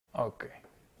Okay.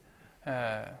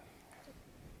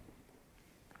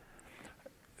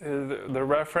 The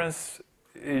reference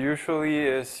usually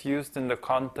is used in the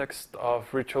context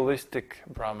of ritualistic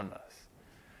brahmanas.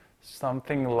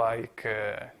 Something like,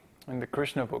 in the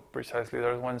Krishna book precisely,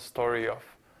 there's one story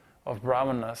of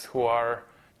brahmanas who are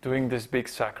doing this big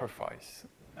sacrifice.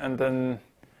 And then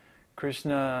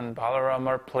Krishna and Balaram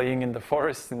are playing in the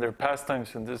forest in their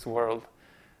pastimes in this world.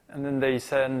 And then they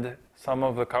send some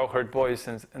of the cowherd boys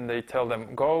and they tell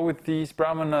them, go with these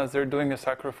brahmanas, they're doing a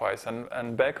sacrifice,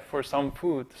 and beg for some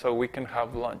food so we can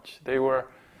have lunch. They were,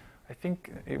 I think,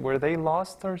 were they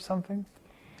lost or something?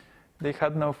 They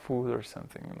had no food or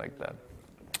something like that.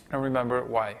 I don't remember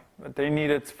why, but they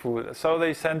needed food. So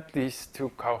they sent these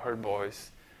two cowherd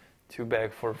boys to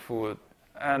beg for food.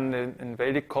 And in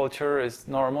Vedic culture, it's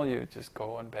normal, you just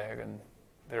go and beg and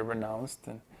they're renounced.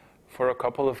 And for a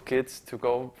couple of kids to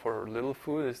go for little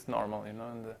food is normal, you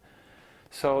know.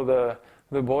 So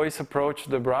the boys approached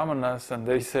the brahmanas and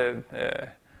they said,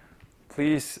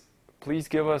 please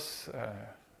give us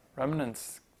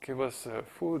remnants, give us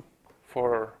food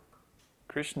for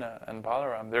Krishna and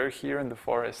Balaram. They're here in the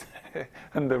forest.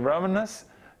 And the brahmanas,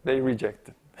 they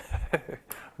rejected.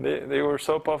 They were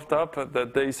so puffed up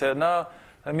that they said, no,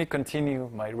 let me continue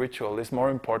my ritual. It's more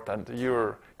important.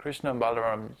 You're Krishna and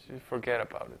Balaram, forget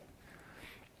about it.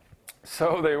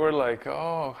 So they were like,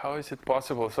 oh, how is it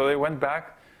possible? So they went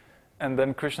back, and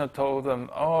then Krishna told them,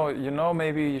 oh, you know,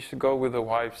 maybe you should go with the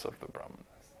wives of the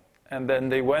brahmanas. And then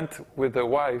they went with the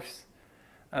wives,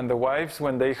 and the wives,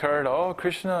 when they heard, oh,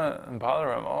 Krishna and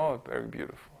Balaram, oh, very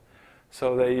beautiful.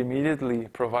 So they immediately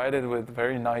provided with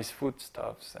very nice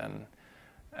foodstuffs, and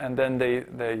then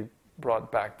they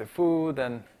brought back the food,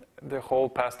 and the whole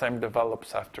pastime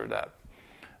develops after that.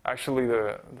 Actually,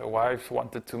 the wives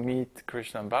wanted to meet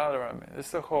Krishna and Balaram.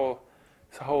 It's a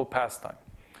whole pastime.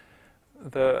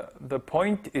 The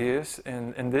point is,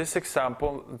 in this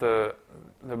example, the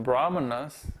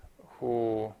brahmanas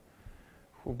who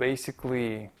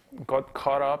basically got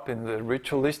caught up in the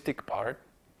ritualistic part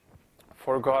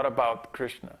forgot about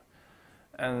Krishna.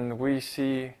 And we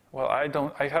see, well,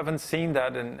 I haven't seen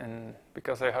that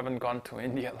because I haven't gone to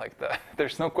India like that.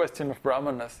 There's no question of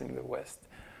brahmanas in the West.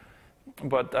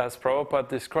 But as Prabhupada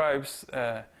describes,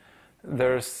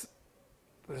 there's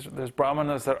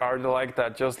brahmanas that are like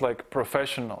that, just like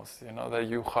professionals, you know, that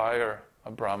you hire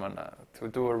a brahmana to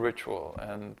do a ritual,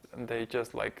 and they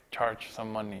just like charge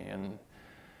some money,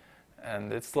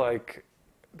 and it's like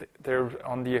they're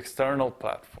on the external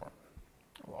platform.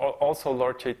 Also,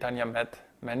 Lord Chaitanya met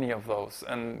many of those,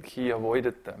 and he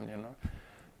avoided them, you know.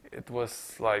 It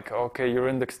was like, okay, you're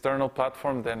in the external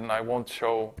platform, then I won't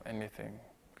show anything.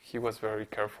 He was very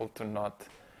careful to not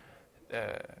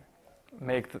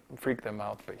freak them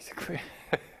out, basically,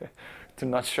 to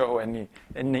not show any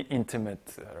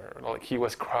intimate, like he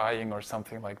was crying or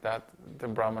something like that. The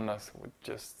brahmanas would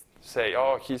just say,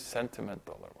 oh, he's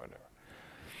sentimental or whatever.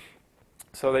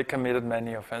 So they committed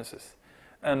many offenses.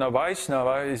 And a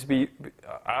Vaishnava is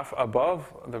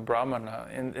above the Brahmana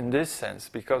in this sense,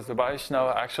 because the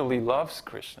Vaishnava actually loves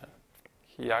Krishna.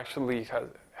 He actually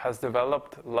has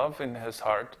developed love in his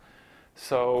heart.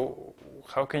 So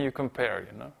how can you compare,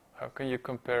 you know? How can you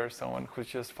compare someone who's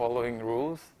just following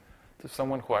rules to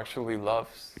someone who actually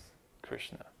loves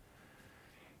Krishna?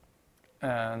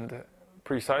 And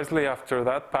precisely after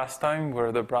that pastime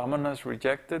where the Brahmanas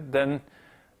rejected, then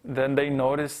they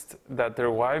noticed that their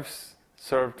wives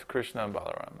served Krishna and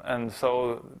Balaram. And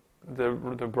so the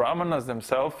Brahmanas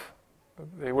themselves,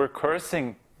 they were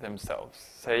cursing themselves,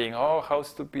 saying, oh, how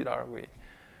stupid are we?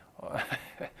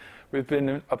 We've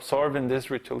been absorbed in this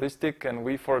ritualistic and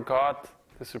we forgot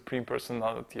the Supreme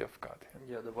Personality of God.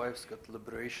 Yeah, the wives got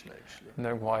liberation actually.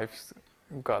 The wives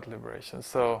got liberation.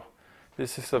 So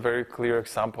this is a very clear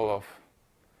example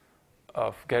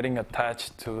of getting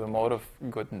attached to the mode of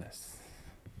goodness.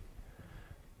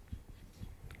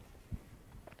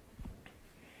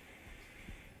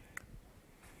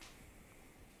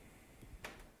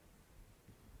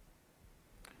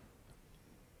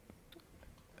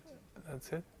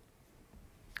 That's it.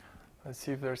 Let's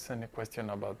see if there's any question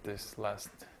about this last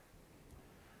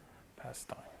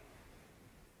pastime.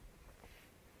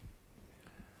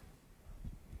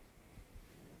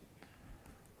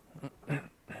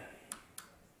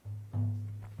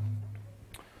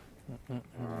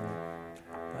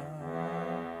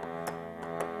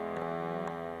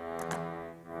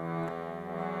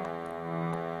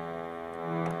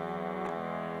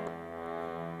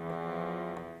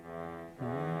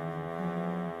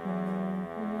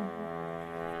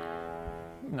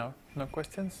 No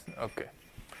questions? Okay.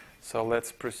 So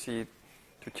let's proceed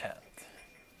to chant.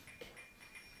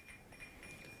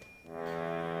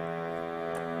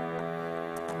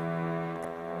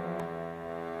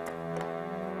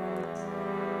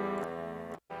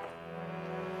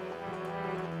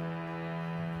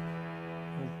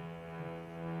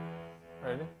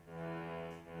 Ready?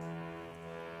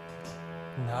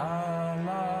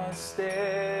 Namaste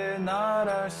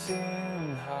Narasimhaya,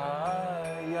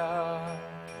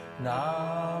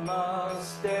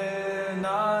 Namaste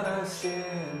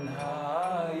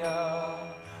Narasimhaya,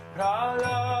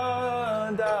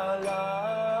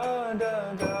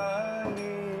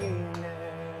 Praladadadagine,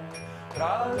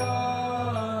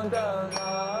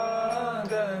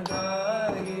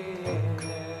 Praladadadagine,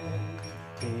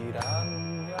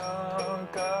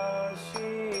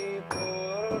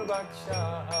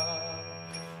 Hiranyakashipurvakshaha,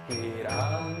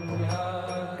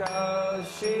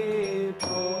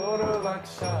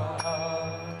 Hiranyakashipurvakshaha,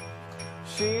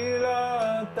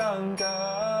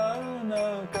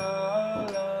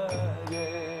 Shilatankanakalaye,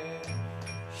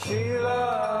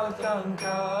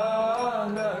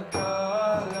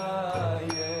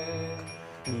 Shilatankanakalaye,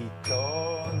 Ito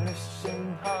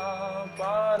Nrisimha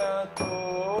Parato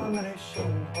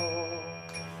Nrisimho,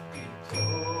 Ito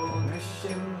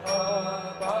Nrisimha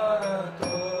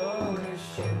Parato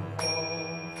Nrisimho,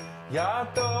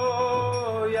 Yato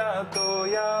Yato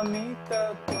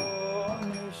Yamitato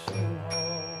Nrisimho,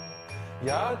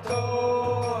 Yato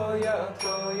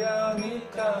Yato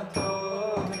Yamitato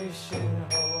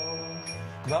Nrisimho,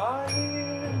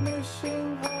 Vāir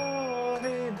Nrisimho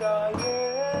Hridaye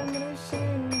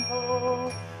Nrisimho,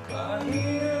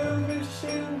 Vāir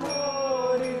Nrisimho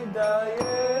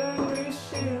Hridaye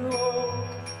Nrisimho,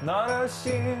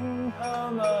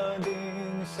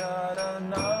 Narasimhamadin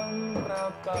Saranam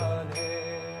Prapade,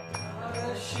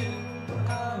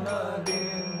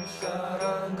 Narasimhamadin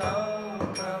Saranam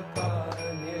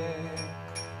Prapade,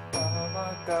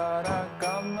 Pavakara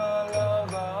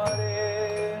Kamalavare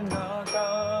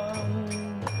Nakam,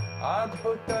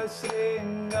 Adbhuta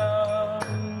Sringam,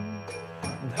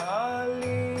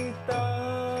 Dhalita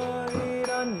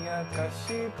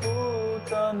Hiranyakashipu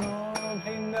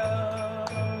Tanubhingam,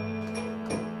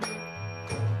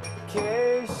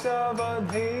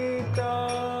 Keshavadhita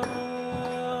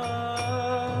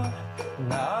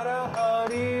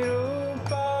Narahari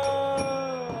Rupa,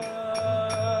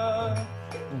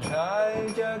 Jai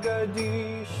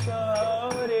Jagadisha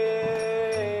Hare,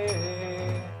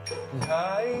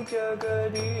 Jai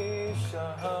Jagadisha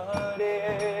Hare,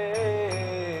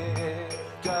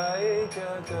 Jai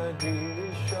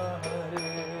Jagadisha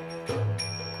Hare.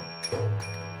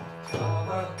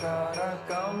 Pavakara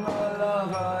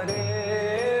Kamalavare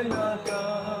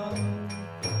Nakam,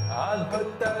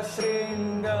 Adbhuta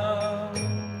Sringam,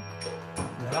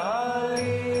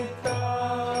 Dhalita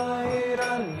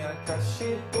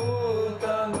Hiranyakashipu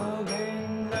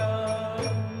Tanubhingam,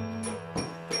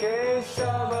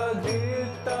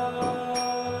 Keshavadhita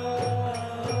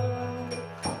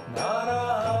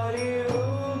Narahari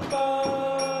Rupa,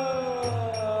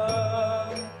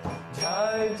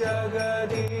 Jai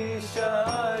Jagadisha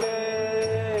Hare,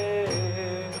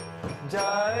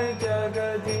 Jai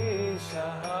Jagadisha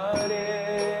Hare,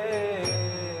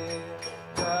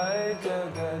 Jai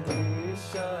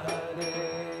Jagadisha Hare.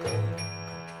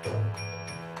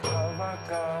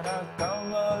 Pavakara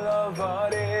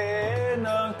Kamalavare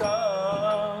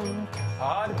Nakam,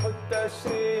 Adbhuta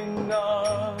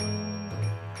Sringam,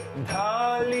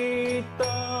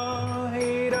 Dhalita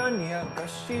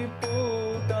Hiranyakashipu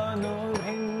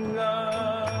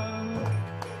Tanubhingam,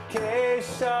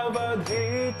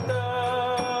 Keshavadhita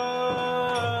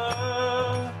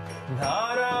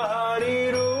Narahari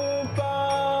Rupa,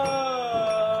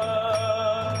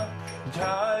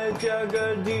 Jai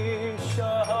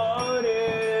Jagadisha Hare,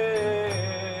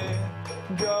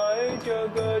 Jai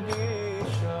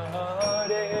Jagadisha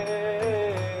Hare,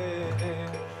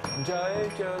 Jai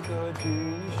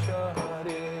Jagadisha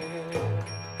Hare.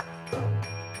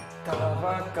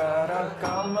 Tavakara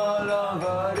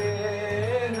Kamalavare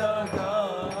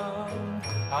Nakam,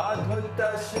 Adbhuta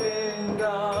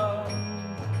Sringam,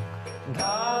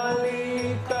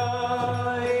 Dhalita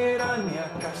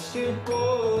Hiranyakashipu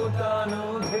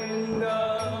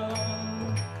Tanubhingam,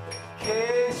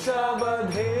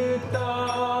 Keshavadhita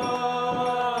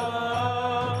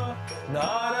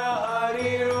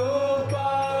Narahari Rupa,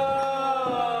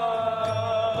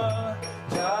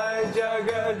 Jai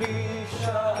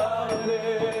Jagadisha Hare,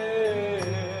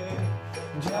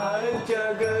 Jai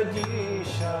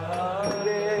Jagadisha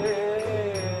Hare,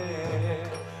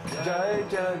 Jai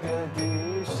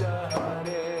Jagadisha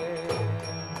Hare.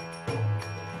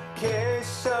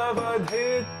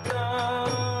 Keshavadhita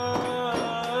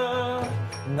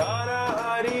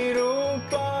Narahari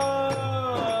Rupa,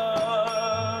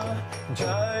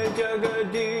 Jai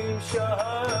Jagadisha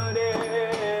Hare,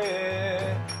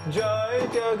 Jai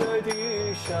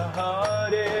Jagadisha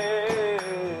Hare,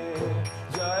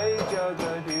 Jai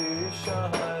Jagadisha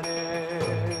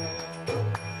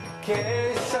Kesava